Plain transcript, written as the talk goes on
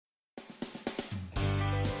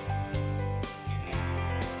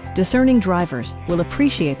discerning drivers will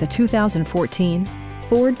appreciate the 2014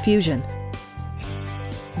 Ford Fusion.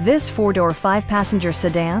 This four-door, five-passenger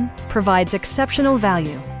sedan provides exceptional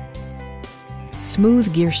value.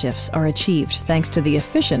 Smooth gear shifts are achieved thanks to the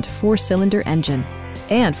efficient four-cylinder engine.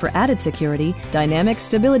 And for added security, dynamic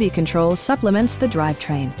stability control supplements the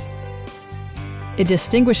drivetrain. It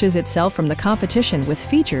distinguishes itself from the competition with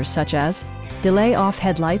features such as delay-off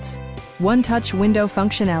headlights, one-touch window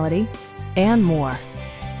functionality, and more.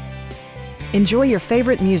 Enjoy your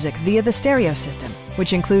favorite music via the stereo system,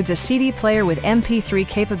 which includes a CD player with MP3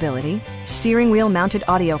 capability, steering wheel mounted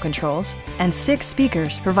audio controls, and 6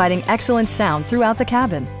 speakers providing excellent sound throughout the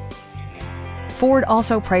cabin. Ford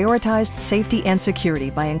also prioritized safety and security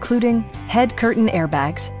by including head curtain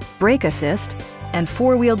airbags, brake assist, and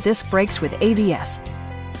 4-wheel disc brakes with ABS.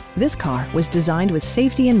 This car was designed with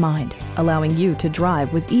safety in mind, allowing you to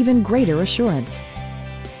drive with even greater assurance.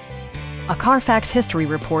 A Carfax history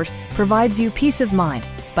report provides you peace of mind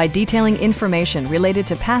by detailing information related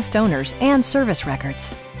to past owners and service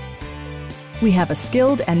records. We have a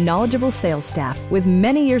skilled and knowledgeable sales staff with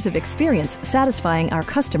many years of experience satisfying our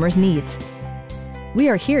customers' needs. We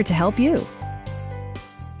are here to help you.